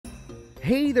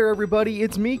Hey there everybody,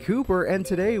 it's me Cooper, and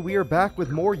today we are back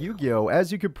with more Yu-Gi-Oh!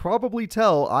 As you could probably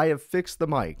tell, I have fixed the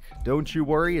mic. Don't you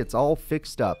worry, it's all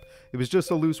fixed up. It was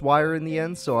just a loose wire in the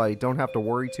end, so I don't have to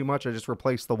worry too much. I just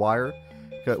replaced the wire.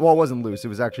 Well, it wasn't loose, it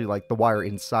was actually like the wire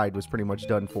inside was pretty much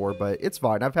done for, but it's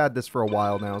fine. I've had this for a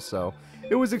while now, so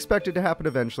it was expected to happen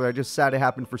eventually. I just sad it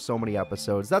happened for so many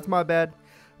episodes. That's my bad.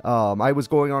 I was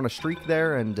going on a streak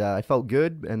there, and I felt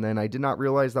good, and then I did not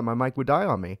realize that my mic would die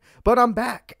on me. But I'm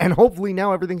back, and hopefully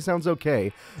now everything sounds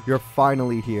okay. You're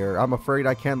finally here. I'm afraid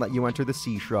I can't let you enter the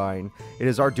Sea Shrine. It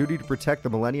is our duty to protect the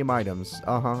Millennium items.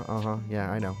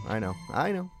 Yeah, I know.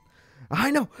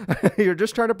 You're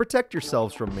just trying to protect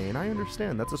yourselves from me, and I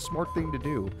understand. That's a smart thing to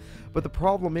do. But the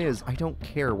problem is, I don't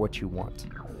care what you want.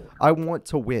 I want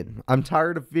to win. I'm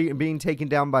tired of being taken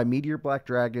down by Meteor Black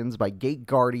Dragons, by Gate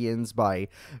Guardians, by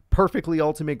Perfectly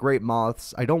Ultimate Great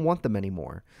Moths. I don't want them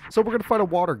anymore. So we're going to fight a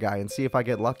water guy and see if I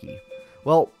get lucky.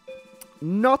 Well,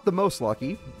 not the most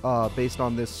lucky, based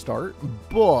on this start,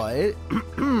 but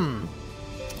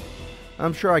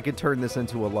I'm sure I could turn this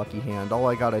into a lucky hand. All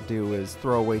I gotta do is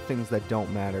throw away things that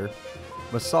don't matter.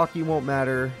 Masaki won't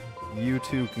matter. You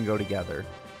two can go together.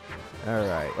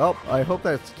 Alright. Well, I hope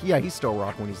that's... Yeah, he's still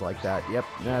rock when he's like that. Yep,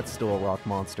 that's still a rock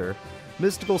monster.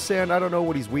 Mystical Sand, I don't know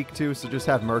what he's weak to, so just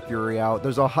have Mercury out.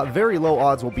 There's a very low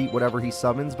odds we'll beat whatever he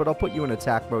summons, but I'll put you in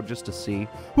attack mode just to see.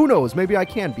 Who knows? Maybe I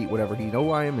can beat whatever he...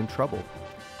 No, I am in trouble.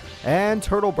 And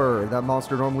Turtle Bird. That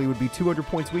monster normally would be 200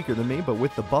 points weaker than me, but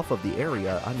with the buff of the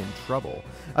area, I'm in trouble.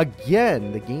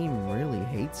 Again, the game really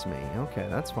hates me. Okay,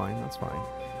 that's fine, that's fine.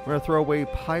 We're going to throw away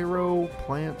Pyro,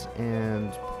 Plant,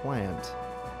 and Plant.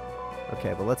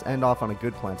 Okay, but let's end off on a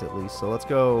good plant at least. So let's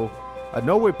go...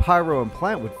 no way Pyro and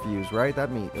Plant would fuse, right? That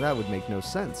would make no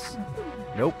sense.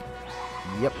 Nope.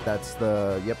 Yep, that's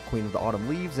the... Yep, Queen of the Autumn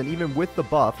Leaves. And even with the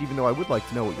buff, even though I would like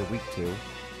to know what you're weak to...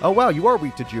 Oh, wow, you are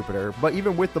weak to Jupiter. But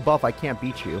even with the buff, I can't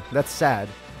beat you. That's sad.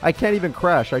 I can't even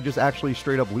crash. I just actually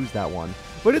straight up lose that one.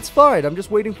 But it's fine. I'm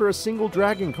just waiting for a single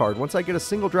dragon card. Once I get a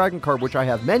single dragon card, which I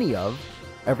have many of,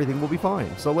 everything will be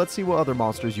fine. So let's see what other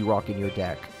monsters you rock in your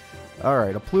deck.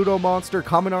 Alright, a Pluto monster,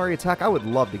 Kaminari attack. I would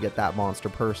love to get that monster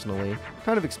personally.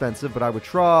 Kind of expensive, but I would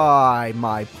try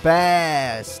my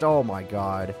best. Oh my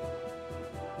god.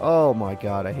 Oh my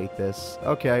god, I hate this.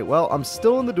 Okay, well, I'm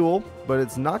still in the duel, but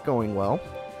it's not going well.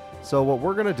 So what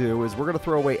we're going to do is we're going to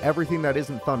throw away everything that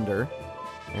isn't thunder.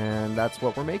 And that's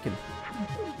what we're making.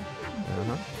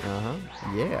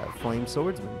 Yeah, Flame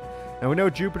Swordsman. Now we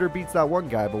know Jupiter beats that one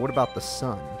guy, but what about the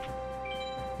sun?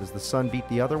 Does the sun beat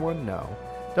the other one? No.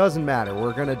 Doesn't matter.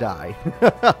 We're going to die.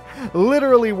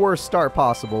 Literally worst start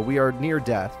possible. We are near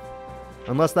death.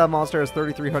 Unless that monster has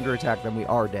 3,300 attack, then we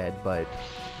are dead. But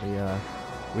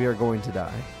we are going to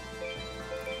die.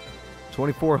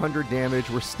 2,400 damage.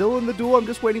 We're still in the duel. I'm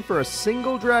just waiting for a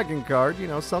single dragon card. You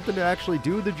know, something to actually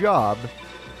do the job.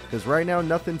 Because right now,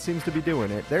 nothing seems to be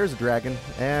doing it. There's a dragon.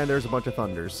 And there's a bunch of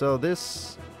thunders. So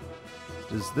this...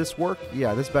 Does this work?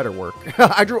 Yeah, this better work.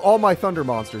 I drew all my thunder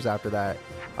monsters after that.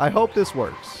 I hope this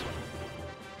works.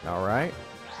 Alright.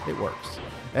 It works.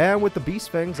 And with the Beast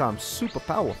Fangs, I'm super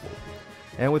powerful.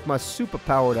 And with my super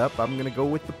powered up, I'm going to go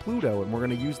with the Pluto. And we're going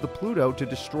to use the Pluto to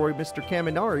destroy Mr.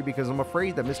 Kaminari, because I'm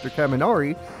afraid that Mr.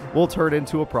 Kaminari will turn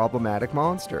into a problematic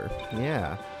monster.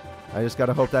 Yeah. I just got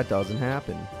to hope that doesn't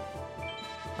happen.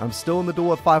 I'm still in the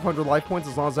duel at 500 life points.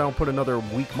 As long as I don't put another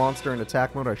weak monster in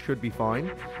attack mode, I should be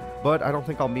fine. But I don't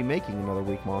think I'll be making another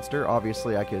weak monster.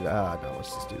 Obviously, I could... no,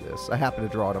 let's just do this. I happen to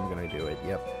draw it. I'm going to do it.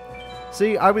 Yep.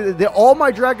 See, all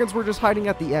my dragons were just hiding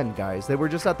at the end, guys. They were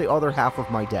just at the other half of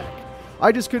my deck.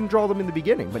 I just couldn't draw them in the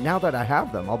beginning. But now that I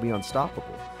have them, I'll be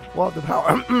unstoppable. Well, the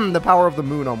power, the power of the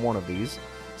moon on one of these.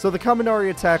 So the Kaminari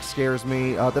attack scares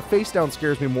me. The face down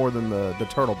scares me more than the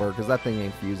Turtle Bird, because that thing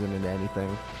ain't fusing into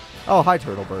anything. Oh, hi,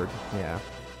 Turtle Bird. Yeah.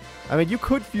 I mean, you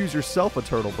could fuse yourself a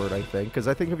Turtle Bird, I think, because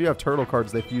I think if you have turtle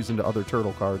cards, they fuse into other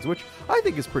turtle cards, which I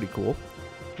think is pretty cool.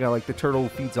 You got, like, the turtle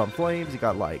feeds on flames. You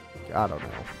got, like, I don't know,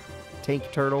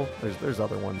 tank turtle. There's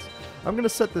other ones. I'm going to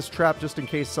set this trap just in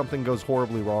case something goes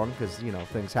horribly wrong, because, you know,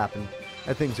 things happen,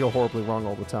 and things go horribly wrong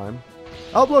all the time.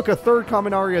 Oh, look, a third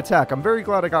Kaminari attack. I'm very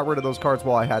glad I got rid of those cards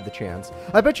while I had the chance.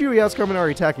 I bet you he has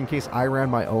Kaminari attack in case I ran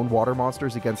my own water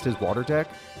monsters against his water deck,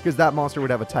 because that monster would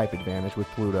have a type advantage with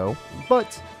Pluto.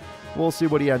 But we'll see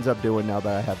what he ends up doing now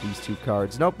that I have these two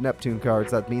cards. Nope, Neptune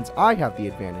cards. That means I have the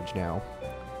advantage now.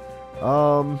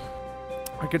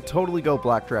 I could totally go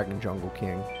Black Dragon Jungle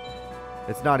King.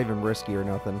 It's not even risky or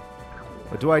nothing.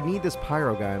 But do I need this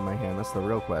Pyro guy in my hand? That's the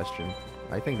real question.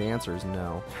 I think the answer is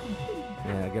no.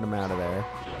 Yeah, get him out of there.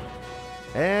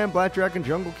 And Black Dragon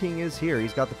Jungle King is here.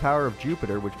 He's got the power of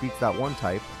Jupiter, which beats that one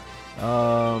type.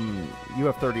 You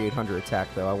have 3,800 attack,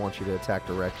 though. I want you to attack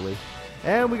directly.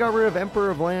 And we got rid of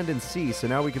Emperor of Land and Sea, so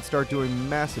now we can start doing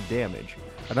massive damage.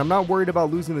 And I'm not worried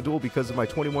about losing the duel because of my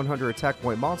 2,100 attack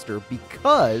point monster,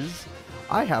 because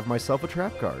I have myself a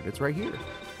trap card. It's right here.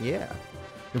 Yeah.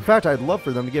 In fact, I'd love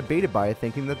for them to get baited by it,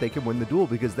 thinking that they can win the duel,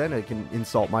 because then I can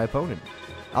insult my opponent.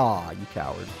 Aw, you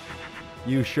coward.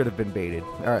 You should have been baited.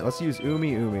 Alright, let's use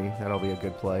Umi Umi. That'll be a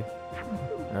good play.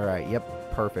 Alright,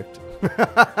 yep, perfect.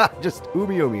 Just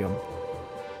Umi Umi 'em.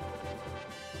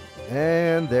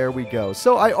 And there we go.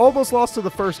 So I almost lost to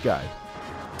the first guy.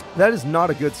 That is not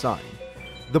a good sign.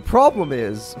 The problem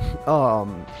is,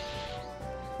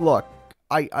 look,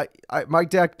 my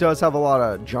deck does have a lot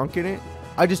of junk in it.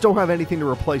 I just don't have anything to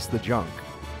replace the junk.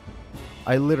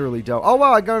 I literally don't. Oh,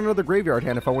 wow, I got another graveyard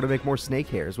hand if I want to make more snake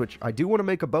hairs, which I do want to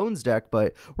make a bones deck,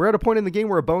 but we're at a point in the game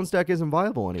where a bones deck isn't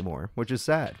viable anymore, which is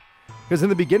sad. Because in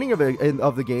the beginning of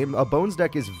the game, a bones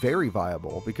deck is very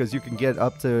viable, because you can get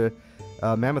up to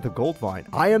Mammoth of Goldvine.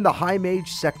 I am the High Mage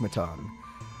Secmeton.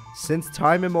 Since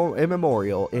time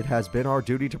immemorial, it has been our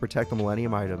duty to protect the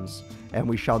Millennium items, and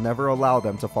we shall never allow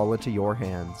them to fall into your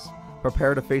hands.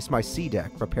 Prepare to face my sea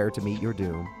deck. Prepare to meet your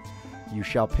doom. You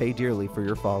shall pay dearly for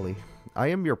your folly. I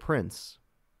am your prince.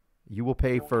 You will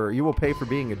pay for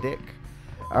being a dick.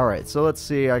 Alright, so let's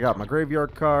see. I got my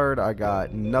graveyard card. I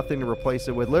got nothing to replace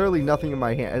it with. Literally nothing in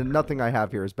my hand. And nothing I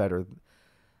have here is better.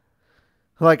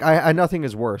 Like, nothing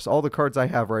is worse. All the cards I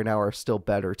have right now are still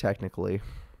better, technically.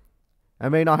 I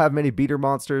may not have many beater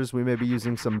monsters. We may be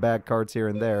using some bad cards here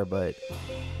and there, but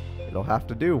it'll have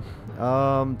to do.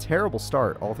 Terrible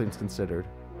start, all things considered.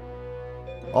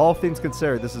 All things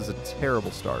considered, this is a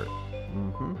terrible start.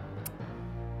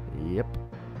 Yep.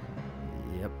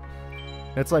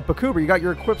 It's like, Bakuber, you got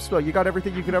your equip spell. You got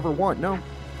everything you could ever want. No,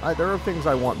 there are things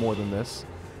I want more than this.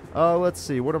 Let's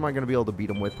see. What am I going to be able to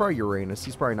beat him with? Probably Uranus.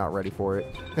 He's probably not ready for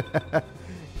it.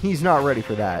 He's not ready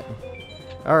for that.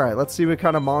 Alright, let's see what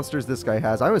kind of monsters this guy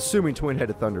has. I'm assuming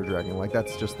Twin-Headed Thunder Dragon. Like,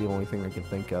 that's just the only thing I can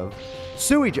think of.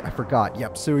 Suijin. I forgot.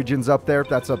 Yep, Suijin's up there.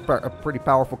 That's a pretty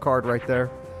powerful card right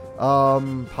there.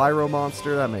 Pyro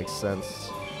Monster. That makes sense.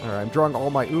 Alright, I'm drawing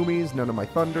all my Umis, none of my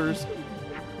Thunders.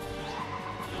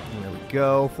 There we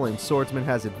go. Flame Swordsman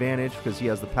has advantage because he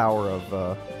has the power of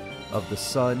the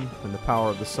sun, and the power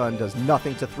of the sun does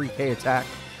nothing to 3k attack.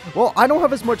 Well, I don't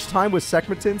have as much time with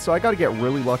Secmeton, so I gotta get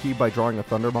really lucky by drawing a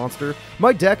Thunder Monster.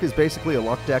 My deck is basically a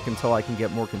luck deck until I can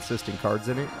get more consistent cards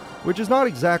in it, which is not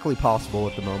exactly possible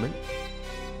at the moment.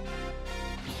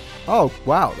 Oh,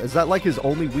 wow. Is that like his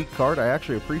only weak card? I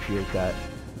actually appreciate that.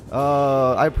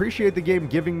 I appreciate the game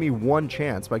giving me one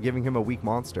chance by giving him a weak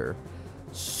monster.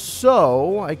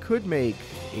 So, I could make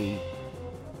a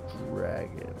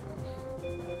dragon.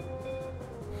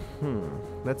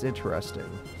 That's interesting.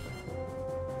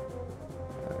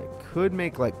 Could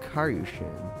make like Karyushin,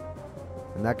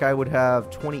 and that guy would have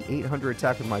 2,800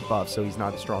 attack with my buff, so he's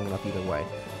not strong enough either way.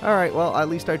 Alright, well, at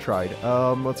least I tried.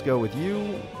 Let's go with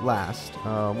you last.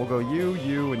 We'll go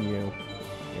you, and you.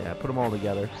 Yeah, put them all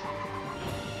together.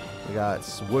 We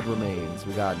got Wood Remains.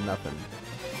 We got nothing.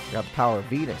 We got the power of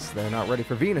Venus. They're not ready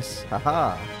for Venus.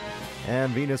 Haha.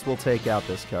 And Venus will take out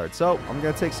this card. So, I'm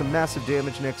going to take some massive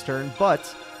damage next turn,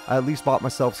 but I at least bought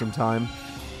myself some time.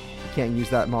 Can't use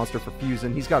that monster for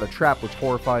fusing. He's got a trap, which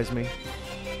horrifies me.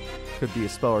 Could be a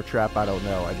spell or trap, I don't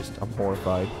know. I'm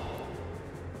horrified.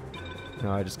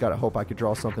 No, I just gotta hope I could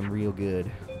draw something real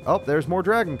good. Oh, there's more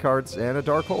dragon cards and a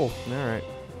dark hole. Alright.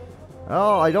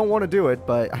 Oh, I don't want to do it,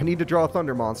 but I need to draw a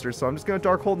thunder monster, so I'm just gonna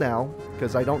dark hole now,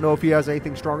 because I don't know if he has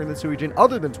anything stronger than Suijin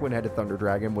other than Twin-Headed Thunder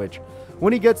Dragon, which,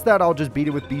 when he gets that, I'll just beat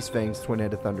it with Beast Fang's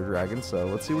Twin-Headed Thunder Dragon, so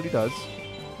let's see what he does.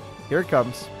 Here it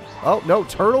comes. Oh, no,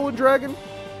 Turtle and Dragon?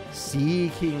 Sea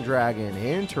King Dragon.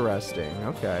 Interesting.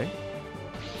 Okay.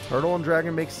 Turtle and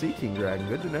Dragon makes Sea King Dragon.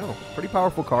 Good to know. Pretty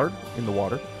powerful card in the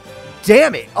water.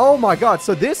 Damn it! Oh my god.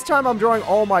 So this time I'm drawing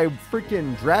all my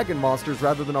freaking dragon monsters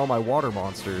rather than all my water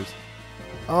monsters.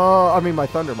 I mean my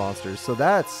thunder monsters. So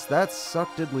that's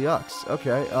suck diddly ucks.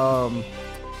 Okay.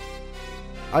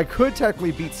 I could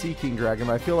technically beat Sea King Dragon,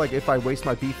 but I feel like if I waste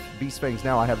my Beast Fangs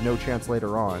now, I have no chance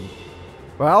later on.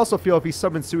 But I also feel if he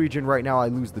summons Suijin right now, I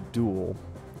lose the duel.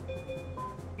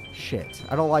 Shit.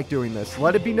 I don't like doing this.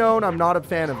 Let it be known, I'm not a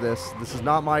fan of this. This is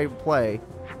not my play.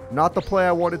 Not the play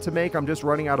I wanted to make. I'm just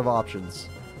running out of options.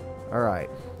 Alright.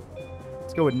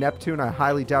 Let's go with Neptune. I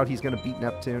highly doubt he's going to beat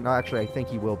Neptune. Actually, I think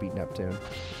he will beat Neptune.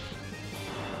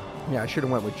 Yeah, I should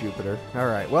have went with Jupiter.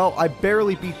 Alright. Well, I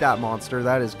barely beat that monster.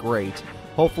 That is great.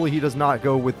 Hopefully he does not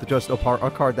go with just a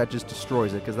card that just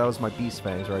destroys it, because that was my Beast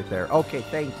Fangs right there. Okay,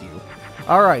 thank you.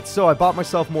 Alright, so I bought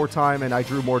myself more time and I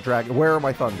drew more dragon. Where are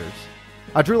my Thunders?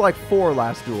 I drew like 4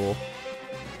 last duel.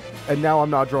 And now I'm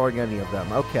not drawing any of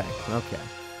them. Okay, okay.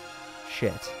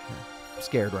 Shit. I'm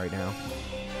scared right now.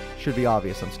 Should be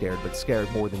obvious I'm scared, but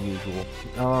scared more than usual.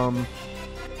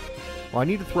 Well, I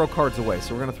need to throw cards away,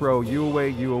 so we're going to throw you away,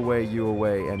 you away, you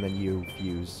away, and then you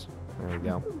fuse. There we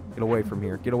go. Get away from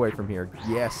here. Get away from here.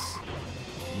 Yes.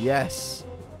 Yes.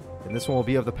 And this one will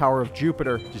be of the power of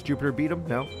Jupiter. Does Jupiter beat him?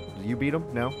 No. Do you beat him?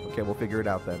 No? Okay, we'll figure it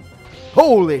out then.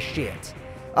 Holy shit!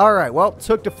 Alright, well,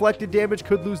 took deflected damage,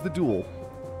 could lose the duel.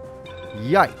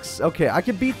 Yikes. Okay, I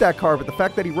can beat that card, but the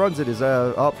fact that he runs it is,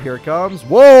 up, here it comes.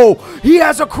 Whoa! He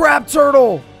has a crab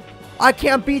turtle! I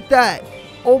can't beat that!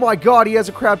 Oh my god, he has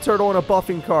a crab turtle and a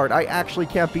buffing card. I actually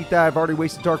can't beat that. I've already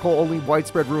wasted Dark Hole. Only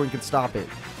Widespread Ruin can stop it.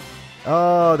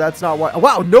 Oh, that's not why.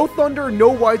 Wow, no Thunder, no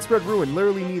Widespread Ruin.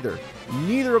 Literally neither.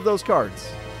 Neither of those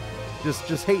cards.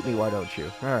 Just hate me, why don't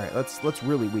you? Alright, let's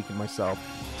really weaken myself.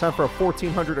 Time for a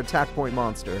 1400 attack point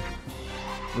monster.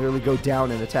 Literally go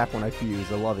down and attack when I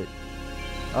fuse. I love it.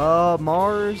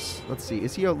 Mars. Let's see.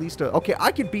 Is he at least a... Okay,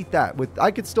 I could beat that with...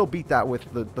 I could still beat that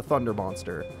with the Thunder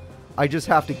monster. I just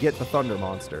have to get the Thunder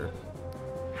monster.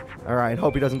 Alright,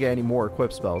 hope he doesn't get any more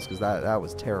equip spells, because that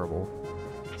was terrible.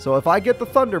 So if I get the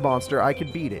Thunder monster, I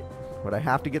can beat it. But I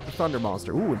have to get the Thunder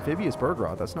monster. Ooh, Amphibious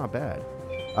Bergroth. That's not bad.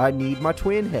 I need my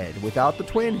twin head. Without the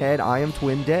twin head, I am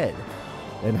twin dead.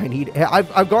 And I need...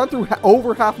 I've gone through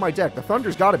over half my deck. The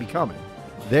Thunder's got to be coming.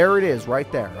 There it is, right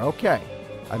there. Okay.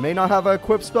 I may not have an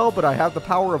equip spell, but I have the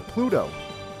power of Pluto.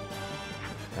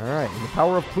 Alright, and the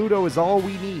power of Pluto is all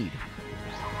we need.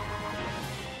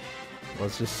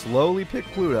 Let's just slowly pick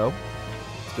Pluto.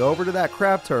 Let's go over to that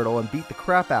Crab Turtle and beat the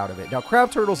crap out of it. Now,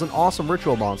 Crab Turtle's an awesome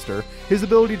ritual monster. His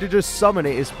ability to just summon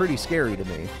it is pretty scary to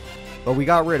me. But we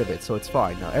got rid of it, so it's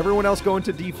fine. Now, everyone else go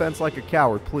into defense like a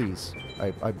coward, please.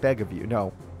 I beg of you.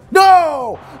 No.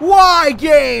 No! Why,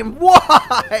 game?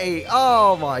 Why?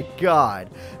 Oh, my God.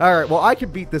 All right, well, I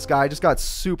can beat this guy. I just got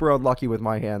super unlucky with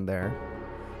my hand there.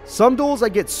 Some duels I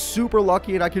get super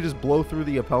lucky and I can just blow through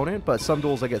the opponent, but some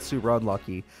duels I get super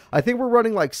unlucky. I think we're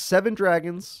running like 7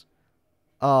 dragons,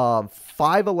 5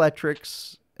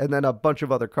 electrics, and then a bunch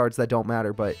of other cards that don't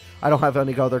matter, but I don't have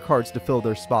any other cards to fill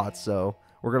their spots, so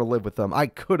we're going to live with them. I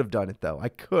could have done it, though. I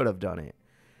could have done it.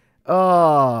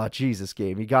 Oh, Jesus,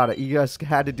 game. You got it. You guys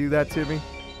had to do that to me?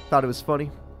 Thought it was funny?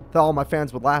 Thought all my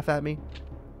fans would laugh at me?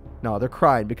 No, they're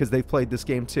crying because they've played this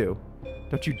game, too.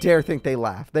 Don't you dare think they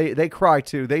laugh. They cry,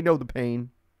 too. They know the pain.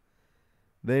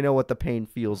 They know what the pain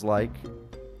feels like.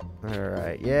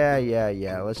 Alright.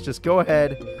 Yeah. Let's just go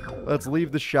ahead. Let's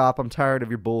leave the shop. I'm tired of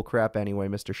your bull crap anyway,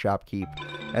 Mr.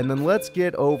 Shopkeep. And then let's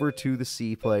get over to the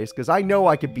sea place, because I know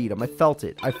I could beat him. I felt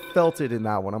it. I felt it in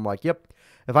that one. I'm like, yep.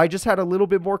 If I just had a little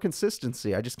bit more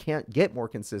consistency, I just can't get more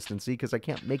consistency because I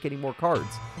can't make any more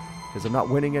cards. Because I'm not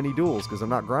winning any duels, because I'm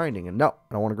not grinding. And no,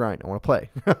 I don't want to grind. I want to play.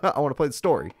 I want to play the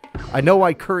story. I know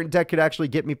my current deck could actually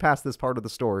get me past this part of the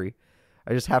story.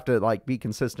 I just have to, like, be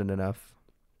consistent enough.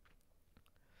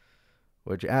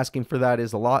 Which, asking for that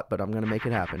is a lot, but I'm going to make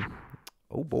it happen.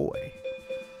 Oh, boy.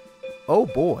 Oh,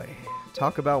 boy.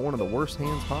 Talk about one of the worst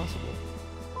hands possible.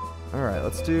 Alright,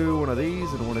 let's do one of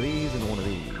these, and one of these, and one of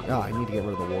these. Ah, I need to get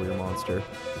rid of the warrior monster.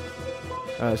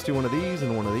 Let's do one of these,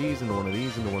 and one of these, and one of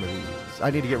these, and one of these. I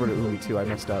need to get rid of Umi, too. I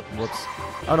messed up. Whoops.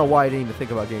 I don't know why I didn't even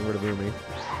think about getting rid of Umi.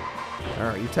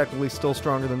 Alright, you're technically still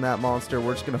stronger than that monster.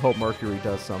 We're just going to hope Mercury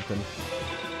does something.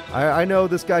 I know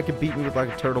this guy can beat me with like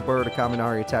a turtle bird, a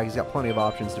Kaminari attack. He's got plenty of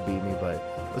options to beat me,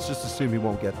 but let's just assume he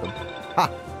won't get them. Ha!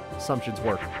 Assumptions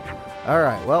work.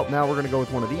 Alright, well, now we're going to go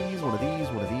with one of these, one of these,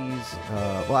 one of these.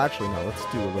 Well, actually, no, let's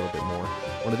do a little bit more.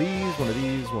 One of these, one of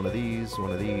these, one of these,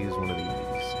 one of these, one of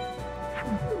these.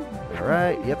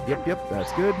 Alright, yep,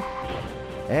 that's good.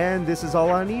 And this is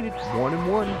all I needed. 1 and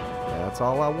 1. That's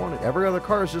all I wanted. Every other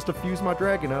card is just to fuse my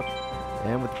dragon up.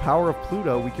 And with the power of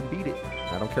Pluto, we can beat it.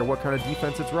 I don't care what kind of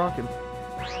defense it's rocking.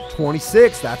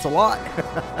 26, that's a lot.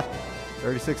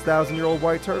 36,000-year-old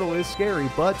white turtle is scary,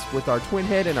 but with our twin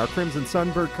head and our Crimson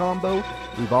Sunbird combo,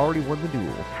 we've already won the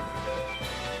duel.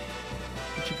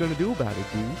 What you gonna do about it,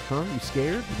 dude? Huh? You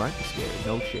scared? You might be scared.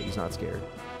 No shit, he's not scared.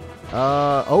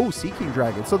 Oh, Sea King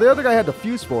Dragon. So the other guy had to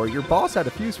fuse for it. Your boss had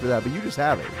to fuse for that, but you just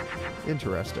have it.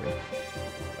 Interesting.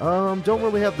 Don't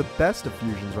really have the best of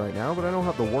fusions right now, but I don't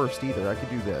have the worst either. I could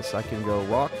do this. I can go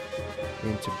rock,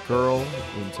 into girl,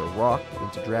 into rock,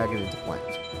 into dragon, into plant.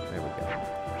 There we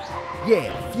go.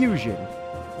 Yeah, fusion.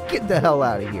 Get the hell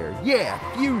out of here. Yeah,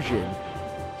 fusion.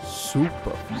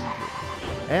 Super fusion.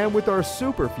 And with our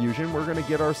super fusion, we're going to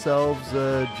get ourselves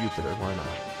Jupiter. Why not?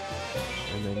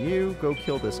 And then you go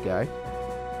kill this guy.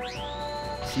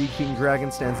 Sea King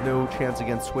Dragon stands no chance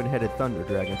against Twin-Headed Thunder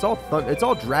Dragon. It's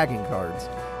all dragon cards.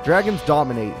 Dragons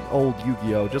dominate old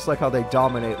Yu-Gi-Oh! Just like how they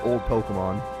dominate old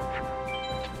Pokemon.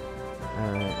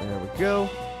 Alright, there we go.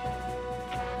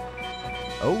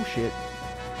 Oh, shit.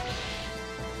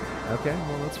 Okay,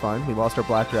 well, that's fine. We lost our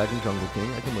Black Dragon Jungle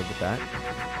King. I can live with that.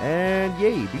 And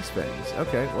yay, Beast Fangs.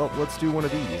 Okay, well, let's do one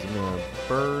of these. I'm going to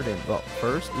Bird and, well,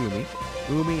 first, Umi.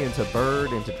 Umi into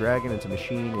Bird, into Dragon, into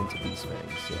Machine, into Beast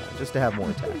Fangs. Yeah, just to have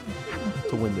more attack.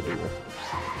 To win the duel.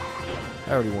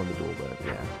 I already won the duel, but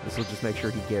yeah. This will just make sure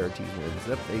he guarantees wins.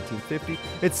 Yep, 1850.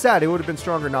 It's sad. It would have been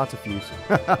stronger not to fuse.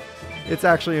 It's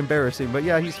actually embarrassing, but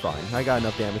yeah, he's fine. I got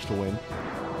enough damage to win.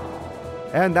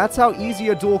 And that's how easy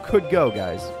a duel could go,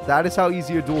 guys. That is how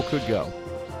easy a duel could go.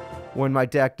 When my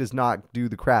deck does not do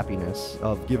the crappiness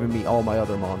of giving me all my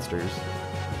other monsters.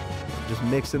 Just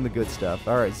mix in the good stuff.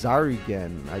 Alright,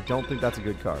 Zarugen. I don't think that's a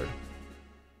good card.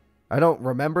 I don't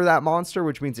remember that monster,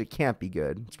 which means it can't be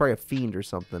good. It's probably a fiend or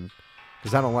something.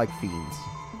 Because I don't like fiends.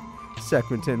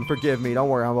 Secmeton, forgive me. Don't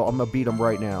worry, I'm going to beat him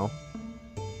right now.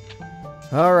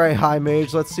 Alright, High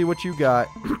Mage, let's see what you got.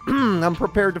 I'm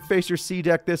prepared to face your sea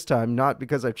deck this time. Not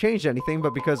because I've changed anything,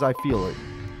 but because I feel it.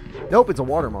 Nope, it's a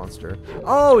water monster.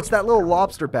 Oh, it's that little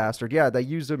lobster bastard. Yeah, they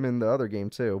used him in the other game,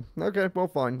 too. Okay, well,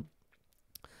 fine.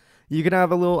 You can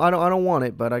have a little... I don't want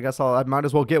it, but I guess I might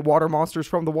as well get water monsters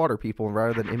from the water people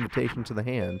rather than invitation to the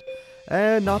hand.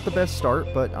 And not the best start,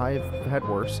 but I've had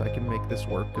worse. I can make this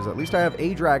work, because at least I have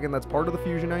a dragon. That's part of the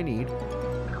fusion I need.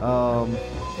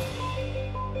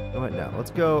 No,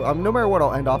 let's go. No matter what,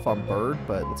 I'll end off on Bird,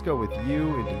 but let's go with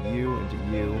you, into you, into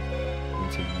you,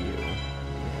 into you.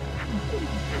 There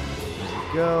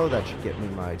we go. That should get me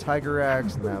my Tiger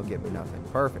Axe, and that'll get me nothing.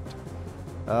 Perfect.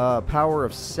 Power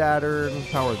of Saturn,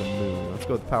 Power of the Moon. Let's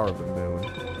go with the Power of the Moon.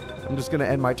 I'm just going to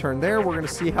end my turn there. We're going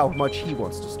to see how much he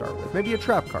wants to start with. Maybe a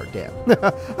trap card, damn.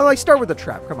 I'm like, start with a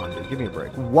trap. Come on, dude. Give me a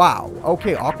break. Wow.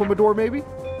 Okay, Aquamador maybe?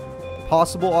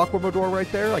 Possible Aquamador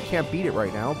right there. I can't beat it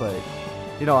right now, but...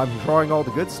 You know, I'm drawing all the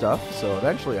good stuff, so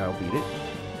eventually I'll beat it.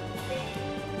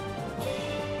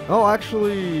 Oh,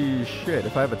 actually, shit.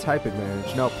 If I have a type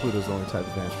advantage... No, Pluto's the only type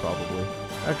advantage, probably.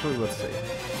 Actually, let's see.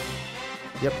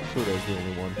 Yep, Pluto's the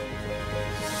only one.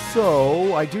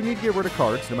 So, I do need to get rid of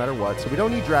cards, no matter what. So, we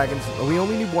don't need dragons. We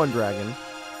only need one dragon.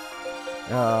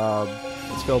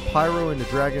 Let's go Pyro into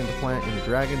Dragon, into Plant, into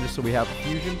Dragon, just so we have a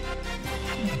fusion.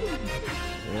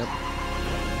 Yep.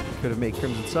 Could have made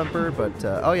Crimson Sunbird, but,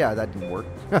 oh yeah, that didn't work.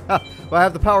 Well, I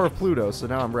have the power of Pluto, so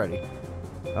now I'm ready.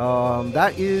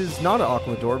 That is not an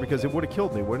Aquamador, because it would have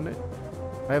killed me, wouldn't it?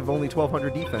 I have only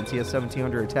 1200 defense, he has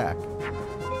 1700 attack.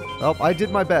 Oh, I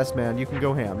did my best, man. You can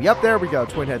go ham. Yep, there we go.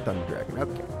 Twin Head Thunder Dragon.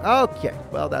 Okay. Okay,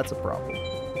 well, that's a problem.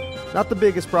 Not the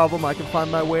biggest problem. I can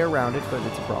find my way around it, but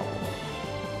it's a problem.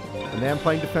 The man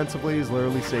playing defensively is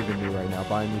literally saving me right now,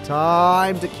 buying me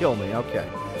time to kill me. Okay.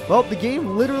 Well, the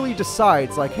game literally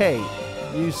decides, like, hey,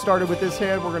 you started with this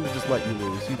hand, we're going to just let you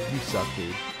lose. You suck,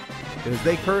 dude. Because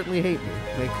they currently hate me.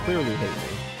 They clearly hate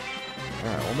me.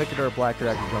 Alright, we'll make it our Black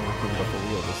Dragon Jungle King, but for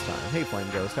real this time. Hey, Flame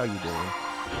Ghost, how you doing?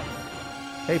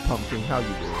 Hey, Pumpkin, how you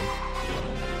doing?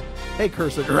 Hey,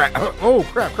 Cursed Dragon. Oh,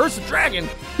 crap, Cursed Dragon!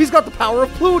 He's got the power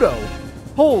of Pluto!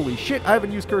 Holy shit, I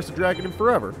haven't used Cursed Dragon in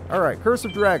forever. Alright, Cursed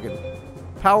Dragon.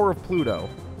 Power of Pluto.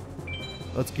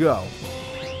 Let's go.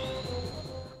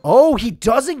 Oh, he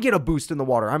doesn't get a boost in the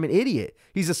water. I'm an idiot.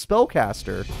 He's a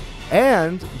spellcaster.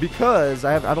 And because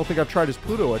I don't think I've tried his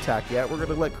Pluto attack yet, we're going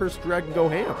to let Cursed Dragon go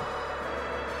ham.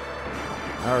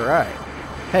 Alright.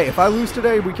 Hey, if I lose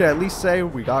today, we can at least say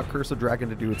we got Cursed Dragon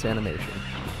to do its animation.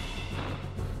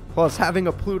 Plus, having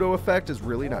a Pluto effect is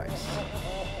really nice.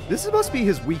 This must be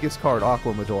his weakest card,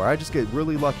 Aquamador. I just get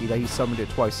really lucky that he summoned it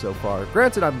twice so far.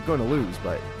 Granted, I'm going to lose,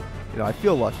 but... You know, I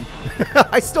feel lucky.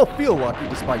 I still feel lucky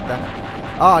despite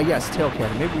that. Ah, yes, Tail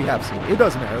Cannon. Maybe we have seen it. It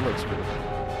doesn't matter. It looks cool.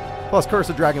 Plus,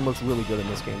 Cursed Dragon looks really good in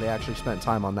this game. They actually spent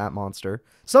time on that monster.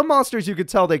 Some monsters you could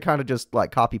tell they kind of just,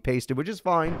 like, copy-pasted, which is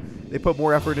fine. They put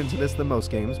more effort into this than most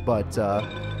games, but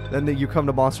then you come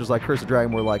to monsters like Cursed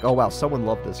Dragon where, like, oh, wow, someone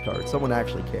loved this card. Someone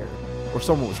actually cared. Or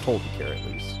someone was told to care, at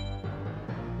least.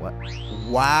 What?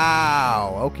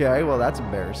 Wow. Okay, well, that's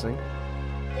embarrassing.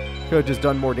 Could have just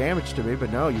done more damage to me,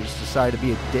 but no, you just decided to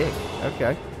be a dick.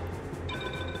 Okay.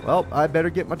 Well, I better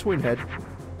get my Twin Head.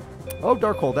 Oh,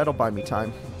 Darkhold, that'll buy me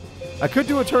time. I could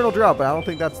do Eternal Drought, but I don't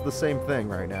think that's the same thing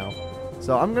right now.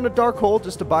 So I'm going to Darkhold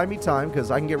just to buy me time,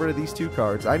 because I can get rid of these two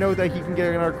cards. I know that he can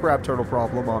get another Crab Turtle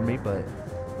problem on me, but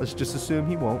let's just assume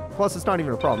he won't. Plus, it's not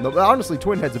even a problem. Honestly,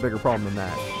 Twin Head's a bigger problem than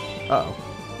that. Uh-oh.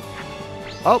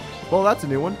 Oh, well, that's a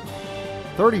new one.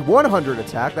 3100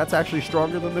 attack. That's actually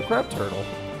stronger than the Crab Turtle.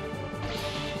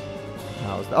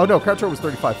 Oh, no, Krator was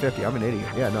 3550. I'm an idiot.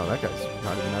 Yeah, no, that guy's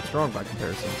not even that strong by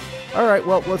comparison. All right,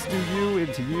 well, let's do you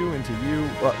into you into you.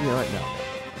 Well, you know what? No.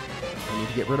 I need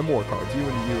to get rid of more cards. You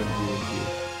into you into you into you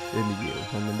into you.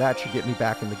 And then that should get me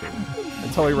back in the game.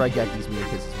 Until he Raigekis me and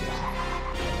pisses me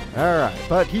off. All right,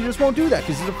 but he just won't do that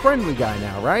because he's a friendly guy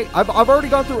now, right? I've already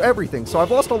gone through everything, so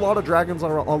I've lost a lot of dragons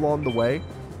along the way,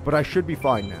 but I should be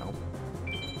fine now.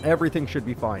 Everything should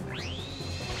be fine now.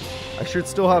 I should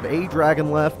still have a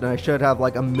dragon left, and I should have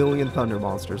like a million thunder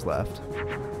monsters left.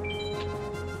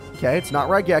 Okay, it's not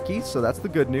Raigeki, so that's the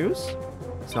good news.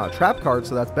 It's not a trap card,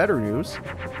 so that's better news.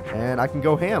 And I can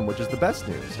go ham, which is the best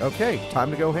news. Okay, time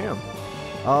to go ham.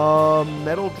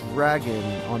 Metal Dragon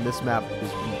on this map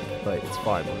is weak, but it's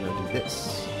fine. We're going to do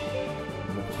this.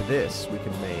 And for this, we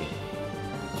can make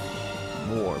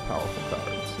more powerful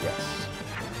cards. Yes.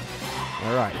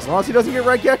 Alright, as long as he doesn't get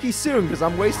Raigeki soon, because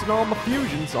I'm wasting all my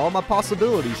fusions, all my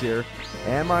possibilities here,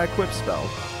 and my equip spell.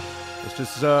 It's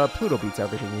just Pluto beats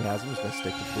everything he has. I'm just going to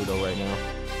stick to Pluto right now.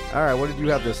 Alright, what did you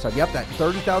have this time? Yep, that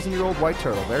 30,000-year-old white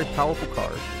turtle. Very powerful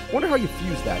card. Wonder how you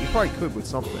fuse that. You probably could with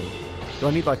something. Do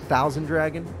I need like 1,000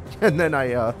 dragon? And then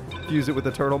I fuse it with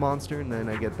the turtle monster, and then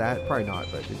I get that? Probably not,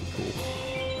 but it'd be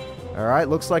cool. Alright,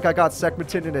 looks like I got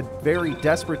Secmeton in a very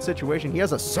desperate situation. He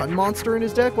has a sun monster in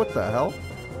his deck? What the hell?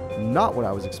 Not what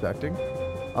I was expecting.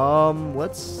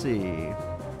 Let's see.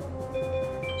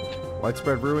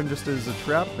 Widespread Ruin just as a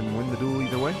trap and win the duel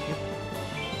either way. Yeah.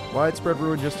 Widespread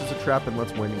Ruin just as a trap and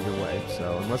let's win either way.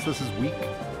 So, unless this is weak,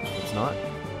 it's not.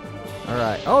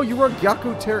 Alright. Oh, you run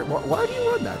Gyaku Terra. Why do you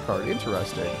run that card?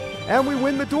 Interesting. And we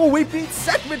win the duel. We beat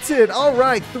Secmeton.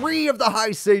 Alright, 3 of the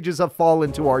High Sages have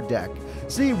fallen to our deck.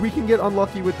 See, we can get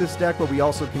unlucky with this deck, but we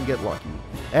also can get lucky.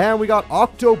 And we got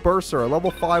Octoburster, a level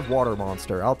 5 water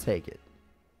monster. I'll take it.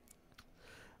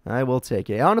 I will take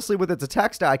it. Honestly, with its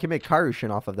attack stat, I can make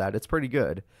Kairushin off of that. It's pretty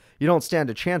good. You don't stand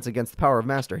a chance against the power of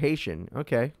Master Haitian.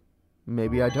 Okay.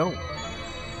 Maybe I don't.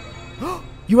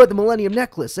 You had the Millennium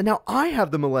Necklace, and now I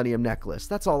have the Millennium Necklace.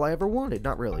 That's all I ever wanted.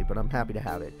 Not really, but I'm happy to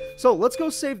have it. So, let's go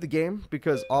save the game,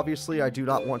 because obviously I do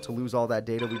not want to lose all that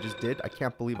data we just did. I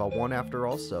can't believe I won after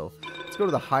all, so let's go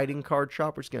to the hiding card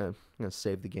shop. We're just gonna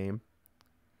save the game.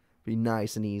 Be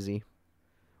nice and easy.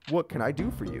 What can I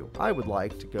do for you? I would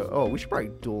like to go... Oh, we should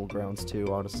probably duel grounds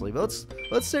too, honestly. But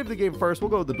let's save the game first. We'll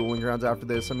go with the dueling grounds after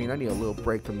this. I mean, I need a little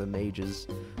break from the mages.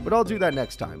 But I'll do that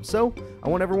next time. So, I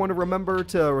want everyone to remember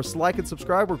to like and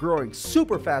subscribe. We're growing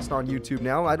super fast on YouTube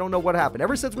now. I don't know what happened.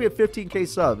 Ever since we have 15K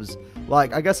subs,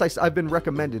 like, I guess I've been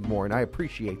recommended more, and I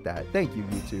appreciate that. Thank you,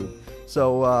 YouTube.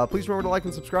 So, please remember to like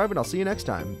and subscribe, and I'll see you next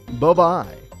time.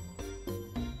 Bye-bye.